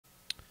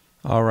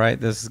All right,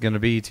 this is going to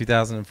be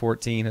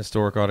 2014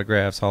 Historic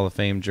Autographs Hall of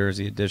Fame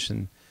Jersey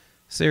Edition,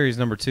 Series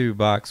number 2,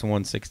 Box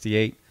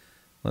 168.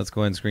 Let's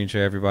go ahead and screen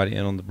share everybody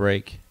in on the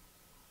break.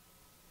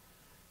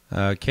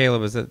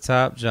 Caleb is at the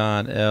top.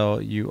 John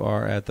L., you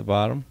are at the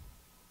bottom.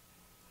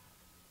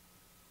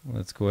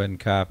 Let's go ahead and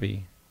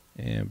copy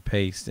and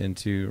paste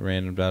into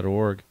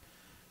random.org.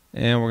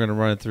 And we're going to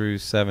run it through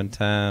 7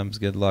 times.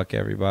 Good luck,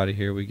 everybody.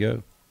 Here we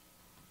go.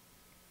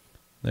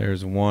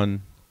 There's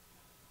 1,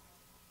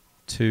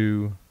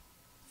 2,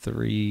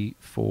 3,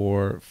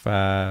 4,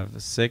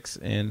 5, 6,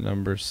 and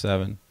number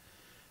 7.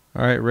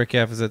 All right, Rick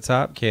F. is at the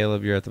top.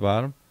 Caleb, you're at the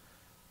bottom.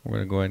 We're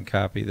going to go ahead and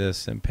copy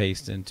this and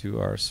paste into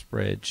our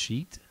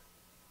spreadsheet.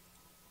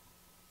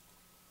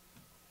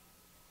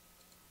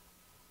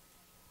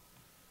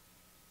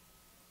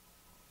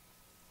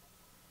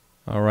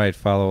 All right,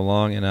 follow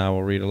along, and I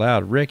will read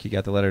aloud. Rick, you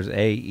got the letters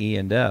A, E,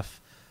 and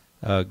F.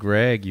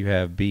 Greg, you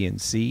have B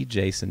and C.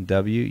 Jason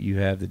W., you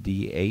have the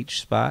D,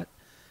 H spot.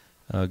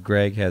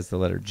 Greg has the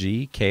letter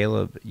G.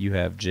 Caleb, you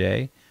have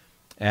J.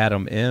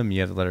 Adam M., you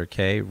have the letter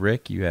K.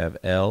 Rick, you have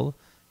L.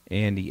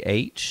 Andy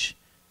H.,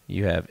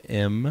 you have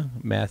M.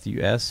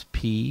 Matthew S.,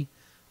 P.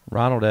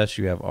 Ronald S.,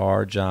 you have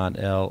R. John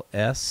L.,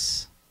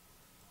 S.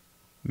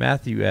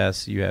 Matthew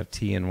S., you have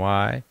T and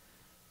Y.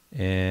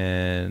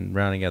 And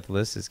rounding out the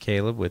list is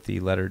Caleb with the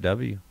letter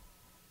W.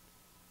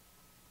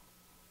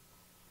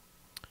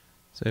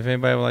 So if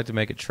anybody would like to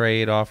make a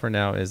trade offer,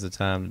 now is the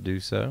time to do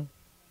so.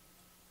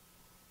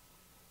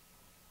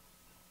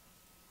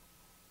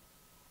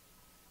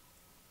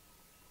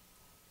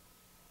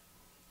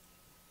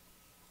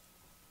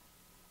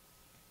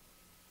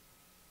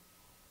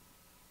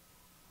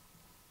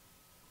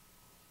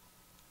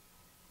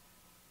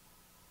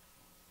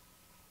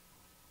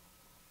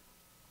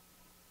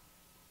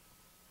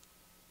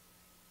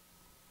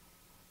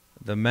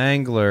 The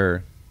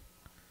Mangler.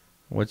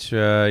 What's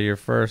your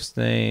first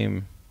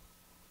name?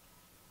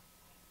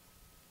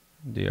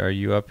 Are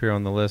you up here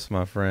on the list,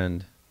 my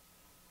friend?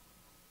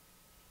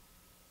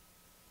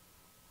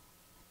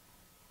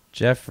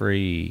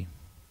 Jeffrey.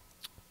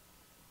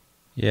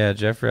 Yeah,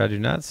 Jeffrey, I do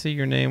not see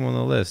your name on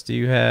the list. Do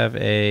you have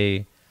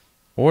a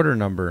order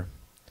number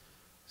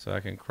so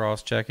I can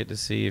cross-check it to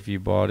see if you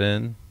bought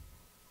in?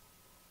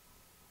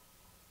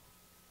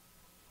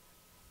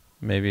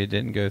 Maybe it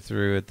didn't go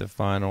through at the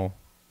final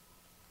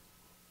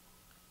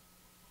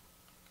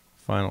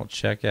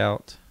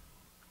checkout.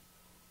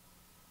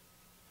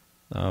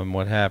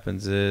 What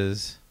happens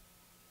is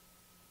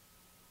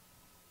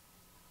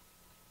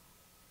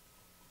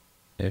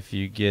if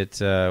you get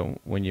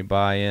when you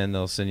buy in,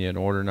 they'll send you an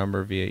order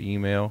number via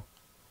email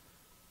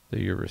through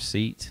your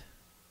receipt.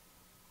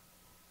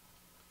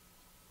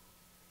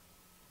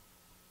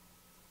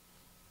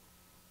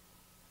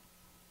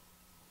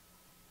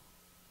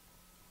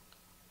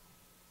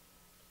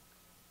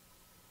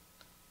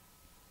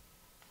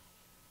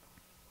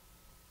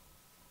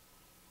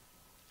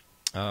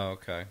 Oh,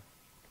 okay.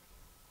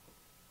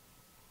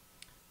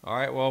 All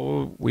right,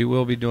 well, we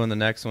will be doing the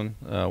next one,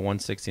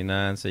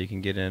 169, so you can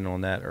get in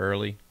on that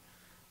early.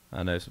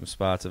 I know some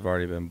spots have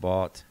already been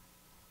bought.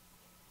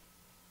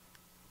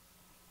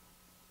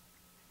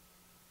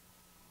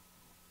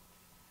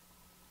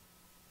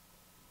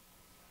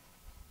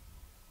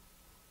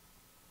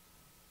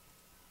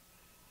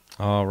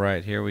 All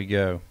right, here we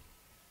go.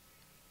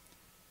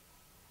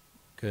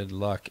 Good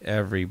luck,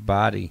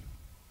 everybody.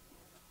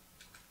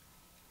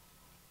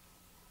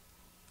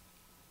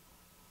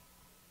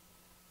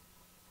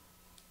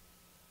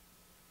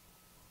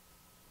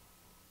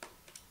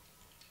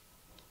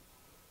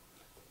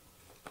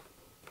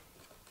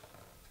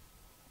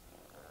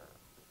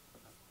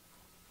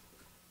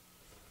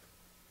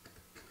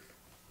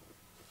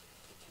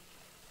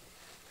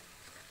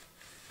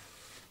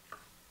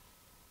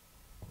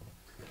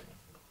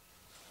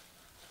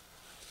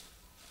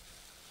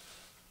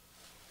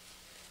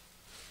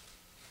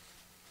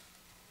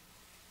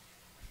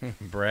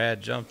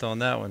 Brad jumped on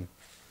that one.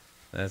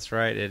 That's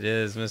right. It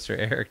is Mr.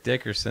 Eric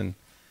Dickerson.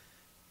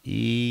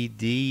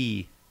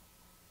 ED.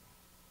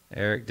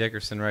 Eric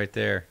Dickerson right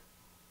there.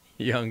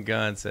 Young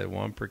Gun said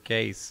 1 per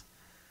case.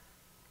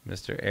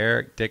 Mr.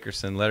 Eric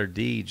Dickerson, letter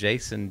D.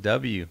 Jason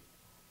W.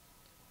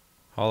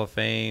 Hall of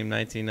Fame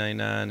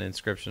 1999.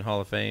 Inscription Hall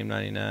of Fame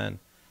 99.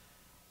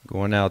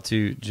 Going out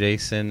to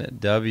Jason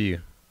W.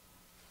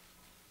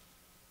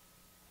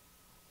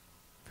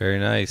 Very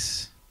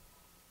nice.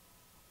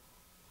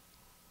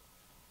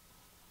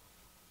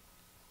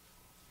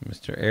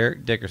 Mr.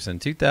 Eric Dickerson,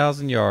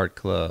 2,000 Yard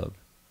Club.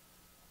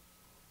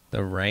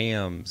 The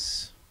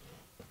Rams.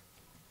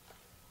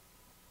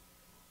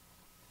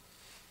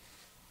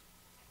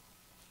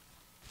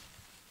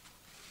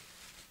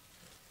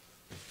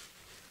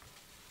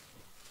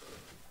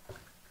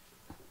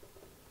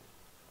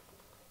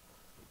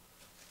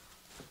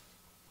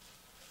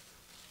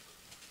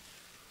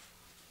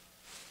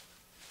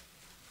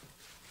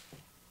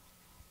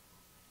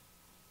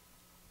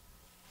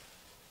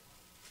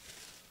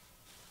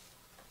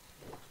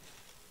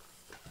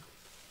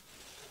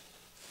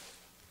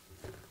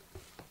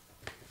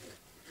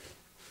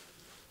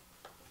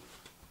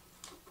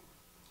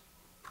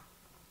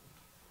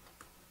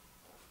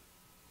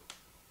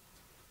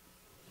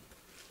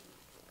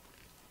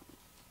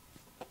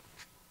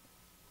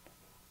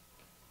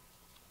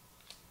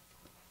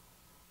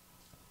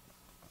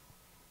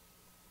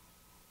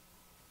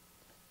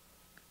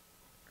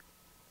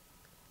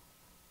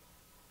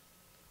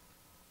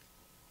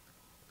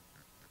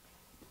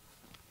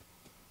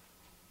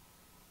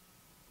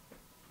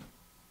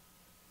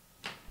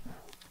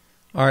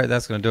 All right,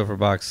 that's going to do it for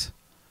box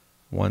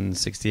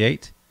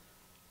 168.